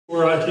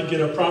where I could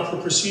get a proper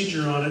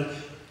procedure on it,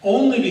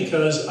 only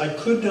because I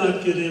could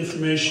not get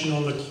information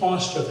on the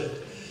cost of it.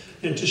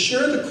 And to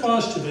share the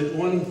cost of it,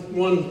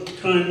 one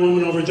kind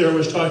woman over there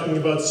was talking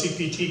about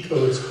CPT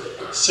codes.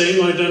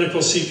 Same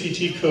identical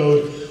CPT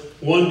code,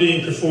 one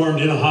being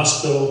performed in a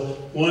hospital,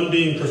 one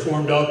being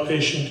performed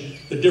outpatient.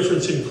 The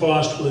difference in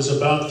cost was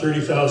about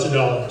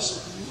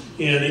 $30,000.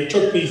 And it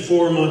took me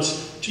 4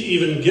 months to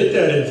even get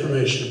that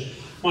information.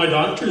 My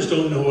doctors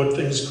don't know what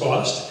things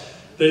cost.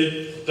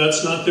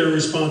 That's not their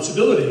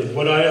responsibility.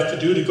 What I have to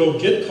do to go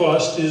get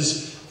cost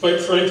is,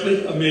 quite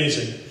frankly,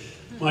 amazing.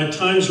 My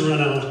time's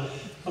run out,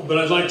 but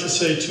I'd like to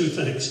say two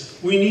things.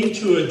 We need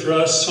to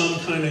address some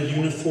kind of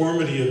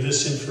uniformity of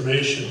this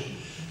information.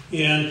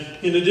 And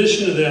in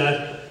addition to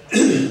that,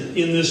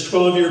 in this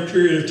 12-year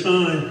period of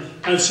time,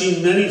 I've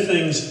seen many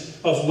things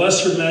of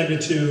lesser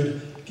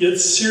magnitude get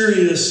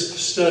serious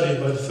study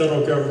by the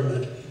federal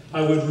government.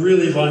 I would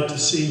really like to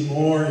see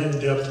more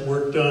in-depth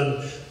work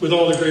done with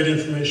all the great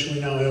information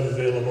we now have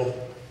available.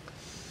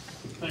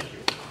 Thank you.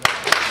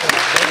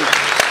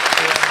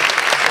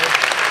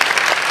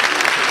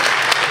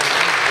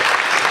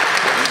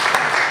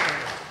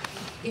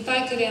 If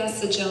I could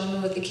ask the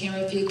gentleman with the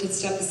camera if you could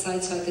step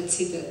aside so I could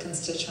see the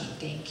constituent.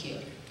 Thank you.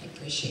 I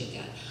appreciate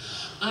that.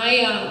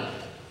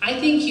 I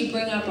think you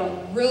bring up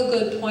a real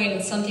good point,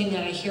 and something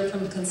that I hear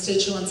from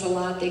constituents a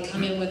lot. They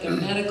come in with their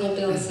medical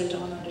bills, they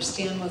don't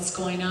understand what's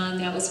going on.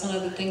 That was one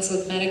of the things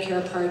with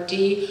Medicare Part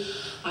D.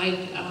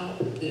 I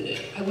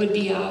would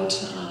be out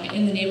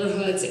in the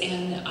neighborhoods,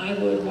 and I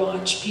would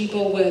watch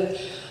people with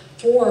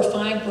 4 or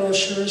 5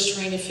 brochures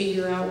trying to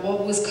figure out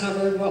what was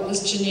covered, what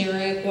was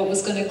generic, what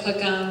was going to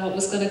click on, what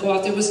was going to go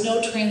out. There was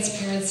no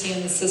transparency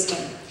in the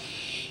system.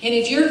 And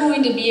if you're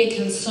going to be a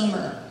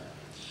consumer,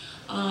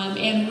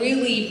 and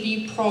really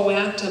be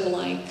proactive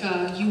like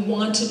you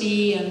want to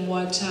be, and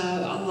what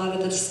a lot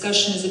of the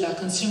discussion is about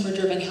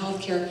consumer-driven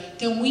healthcare,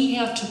 then we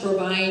have to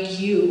provide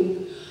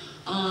you,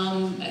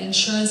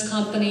 insurance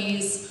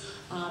companies,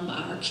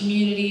 our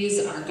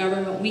communities, our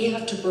government, we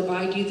have to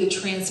provide you the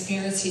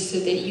transparency so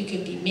that you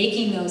can be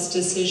making those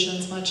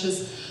decisions, much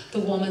as the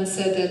woman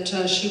said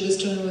that she was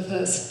doing with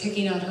us,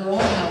 picking out her own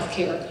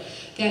healthcare.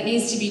 That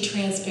needs to be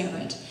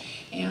transparent.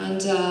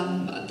 And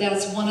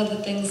that's one of the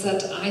things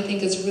that I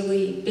think has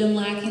really been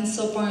lacking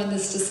so far in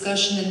this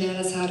discussion, and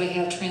that is how to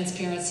have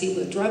transparency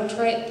with drug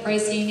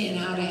pricing, and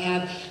how to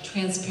have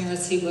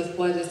transparency with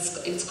what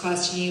it's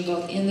costing you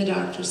both in the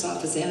doctor's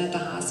office and at the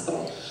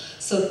hospital.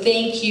 So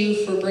thank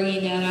you for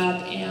bringing that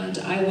up, and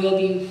I will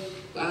be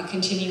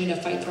continuing to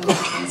fight for more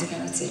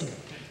transparency.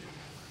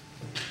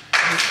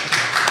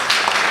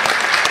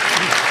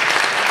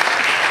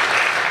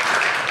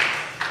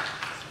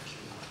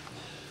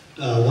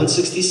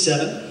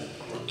 167,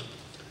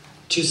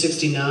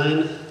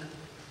 269,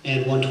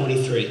 and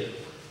 123.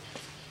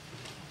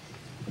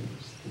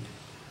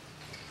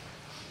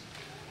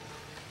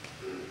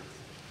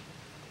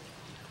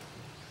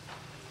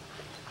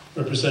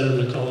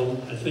 Representative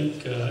McCollum, I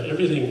think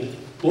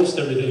most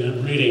everything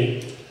I'm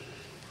reading,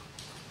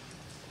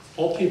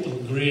 all people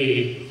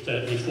agree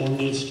that reform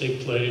needs to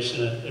take place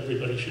and that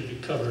everybody should be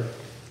covered.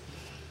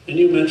 And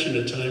you mentioned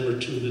a time or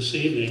two this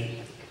evening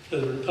that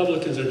the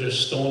Republicans are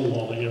just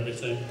stonewalling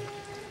everything.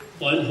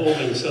 Well, I'm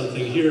holding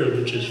something here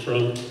which is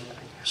from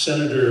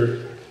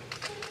Senator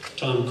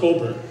Tom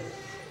Coburn.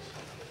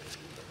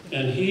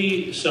 And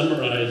he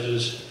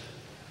summarizes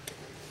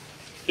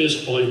his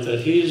point that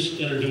he's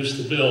introduced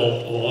the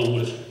bill along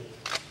with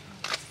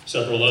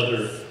several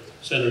other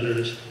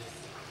senators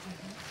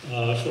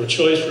for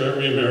choice for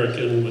every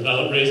American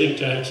without raising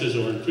taxes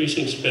or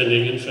increasing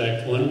spending. In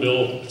fact, one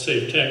bill would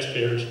save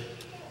taxpayers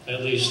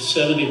at least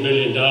 $70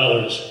 billion.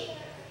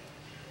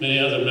 Many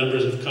other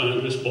members of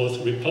Congress,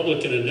 both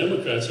Republican and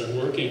Democrats, are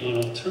working on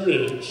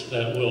alternatives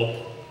that will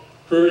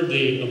herd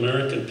the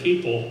American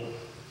people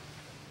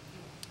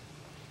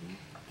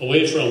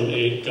away from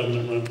a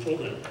government-run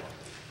program.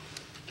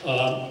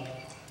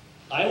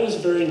 I was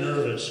very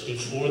nervous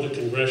before the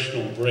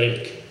congressional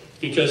break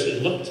because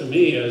it looked to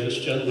me, as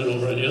this gentleman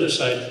over on the other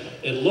side,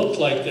 it looked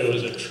like there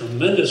was a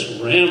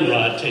tremendous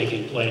ramrod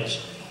taking place,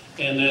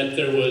 and that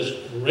there was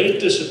great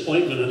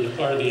disappointment on the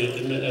part of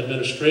the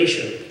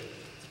administration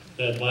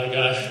that, by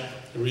gosh,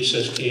 the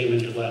recess came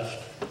and you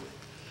left.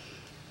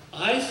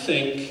 I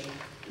think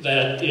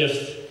that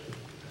if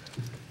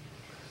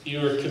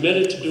you're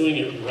committed to doing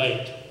it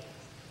right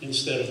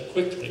instead of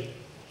quickly,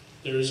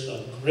 there's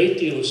a great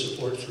deal of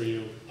support for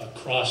you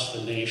across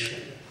the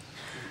nation.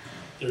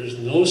 There is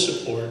no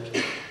support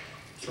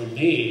from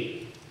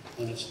me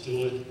when it's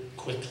do it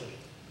quickly.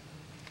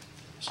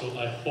 So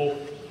I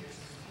hope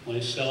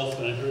myself,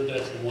 and I heard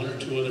that from 1 or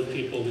 2 other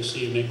people this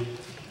evening,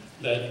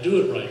 that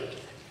do it right,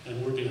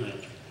 and we're behind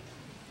you.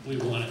 We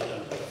want it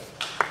done.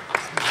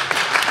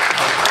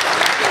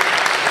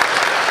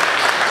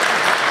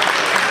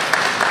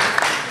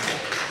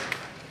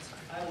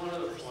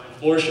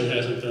 Abortion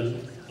hasn't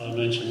been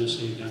mentioned this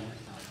evening.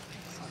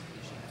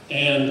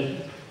 And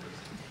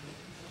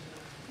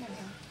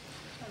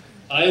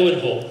I would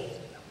hope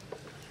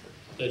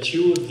that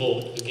you would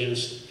vote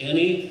against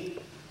any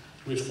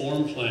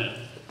reform plan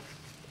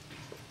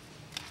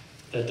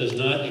that does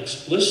not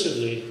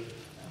explicitly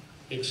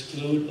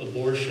exclude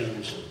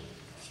abortions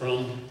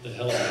from the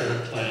health care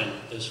plan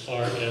as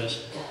far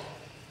as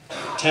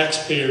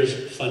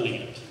taxpayers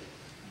funding it.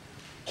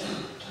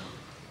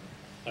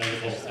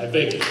 I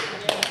beg you.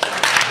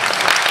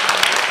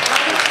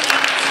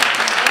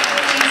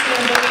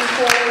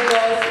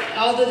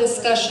 All the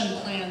discussion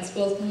plans,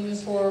 both moving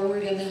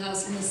forward in the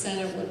House and the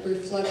Senate, would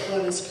reflect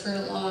what is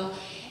current law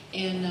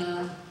in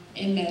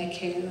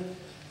Medicare.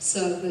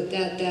 So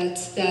that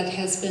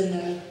has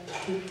been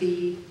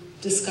the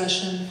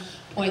discussion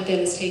point that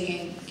is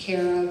taken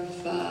care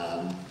of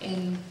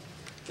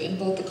in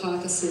both the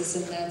caucuses,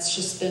 and that's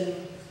just been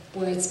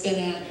where it's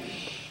been at.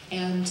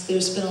 And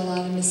there's been a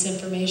lot of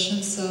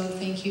misinformation, so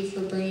thank you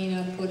for bringing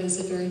up what is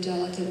a very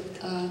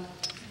delicate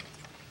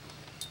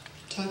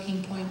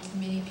talking point for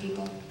many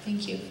people.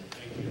 Thank you.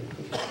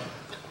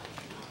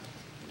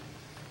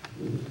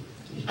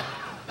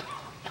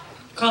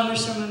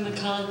 Congresswoman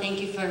McCollum, thank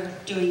you for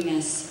doing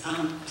this.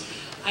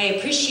 I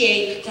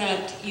appreciate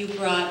that you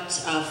brought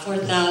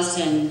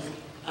 4,000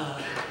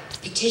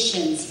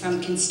 petitions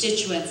from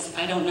constituents.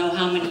 I don't know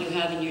how many you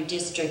have in your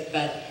district,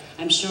 but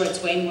I'm sure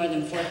it's way more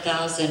than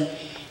 4,000.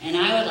 And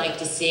I would like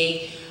to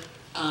see,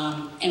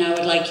 and I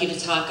would like you to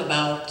talk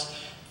about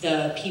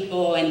the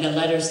people and the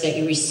letters that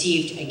you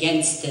received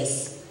against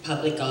this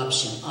public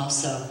option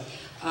also.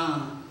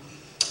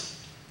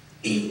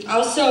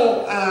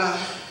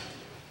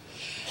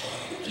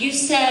 You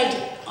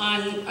said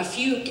on a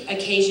few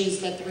occasions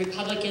that the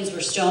Republicans were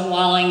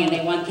stonewalling and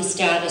they want the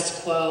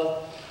status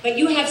quo, but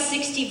you have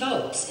 60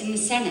 votes in the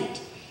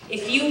Senate.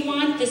 If you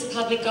want this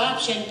public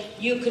option,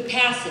 you could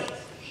pass it.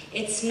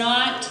 It's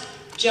not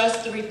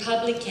just the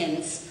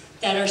Republicans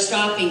that are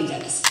stopping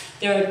this.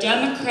 There are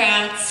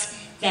Democrats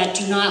that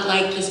do not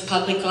like this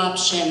public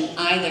option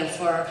either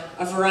for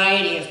a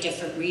variety of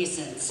different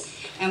reasons.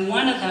 And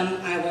one of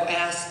them I will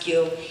ask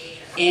you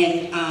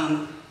in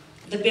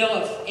the bill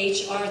of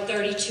H.R.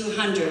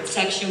 3200,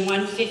 section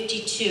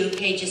 152,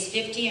 pages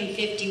 50 and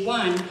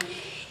 51,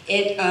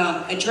 it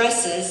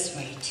addresses,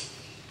 wait,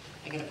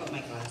 I gotta put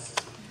my glasses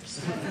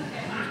on.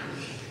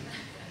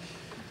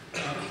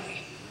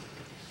 Okay.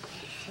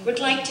 Would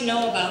like to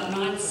know about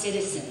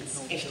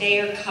non-citizens, if they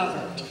are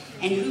covered,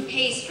 and who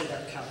pays for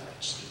their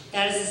coverage.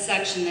 That is a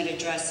section that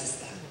addresses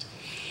that.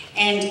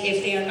 And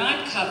if they are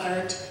not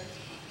covered,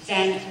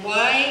 then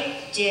why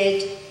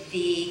did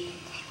the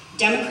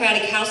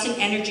Democratic House and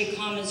Energy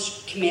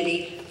Commons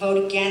Committee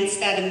vote against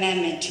that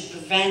amendment to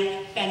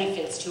prevent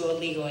benefits to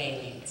illegal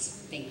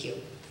aliens? Thank you.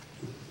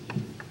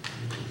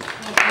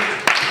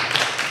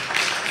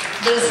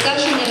 The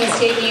discussion that is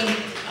taking,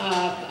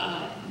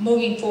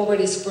 moving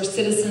forward is for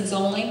citizens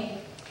only.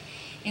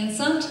 And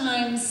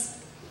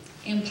sometimes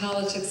in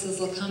politics this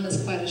will come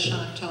as quite a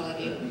shock to all of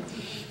you.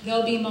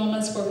 There'll be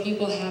moments where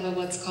people have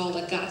what's called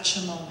a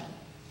gotcha moment.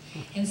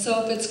 And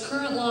so if it's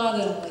current law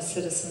that only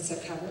citizens are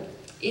covered,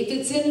 if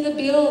it's in the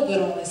bill that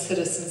only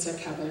citizens are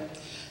covered,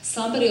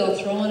 somebody will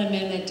throw an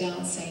amendment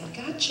down saying,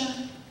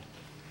 gotcha,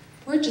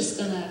 we're just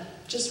gonna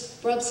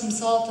rub some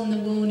salt in the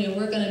wound and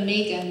we're gonna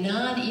make a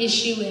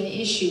non-issue an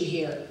issue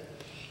here.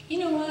 You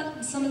know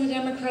what? Some of the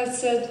Democrats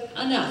said,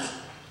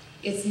 enough.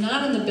 It's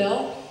not in the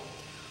bill,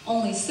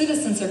 only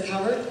citizens are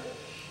covered.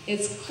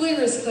 It's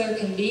clear as clear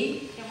can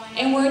be,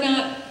 and we're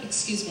not,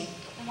 excuse me.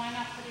 Then why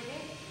not put it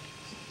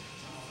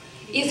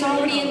in? It's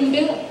already in the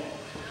bill.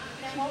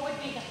 Then what would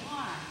be the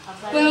harm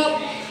of letting Well,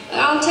 it in?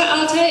 I'll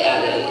tell you,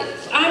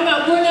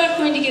 we're not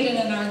going to get in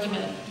an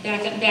argument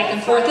back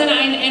and forth, and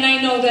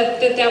I know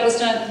that was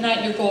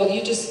not your goal.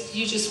 You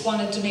just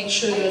wanted to make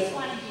sure I just that,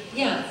 wanted you to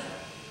yeah,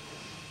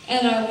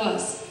 and I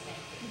was.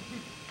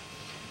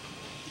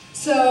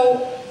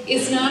 So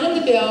it's not in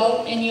the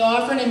bill, and you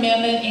offer an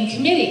amendment in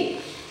committee,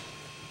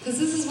 because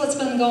this is what's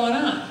been going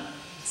on,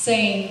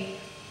 saying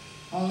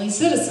only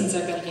citizens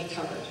are going to be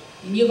covered,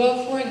 and you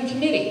vote for it in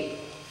committee.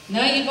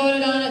 Now you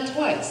voted on it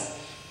twice.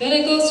 Then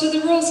it goes to the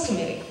Rules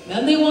Committee.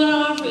 Then they want to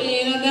offer,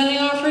 then they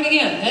offer it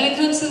again. Then it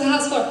comes to the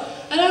House floor.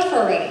 Enough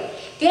already.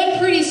 Then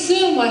pretty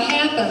soon what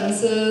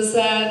happens is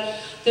that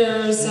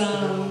there's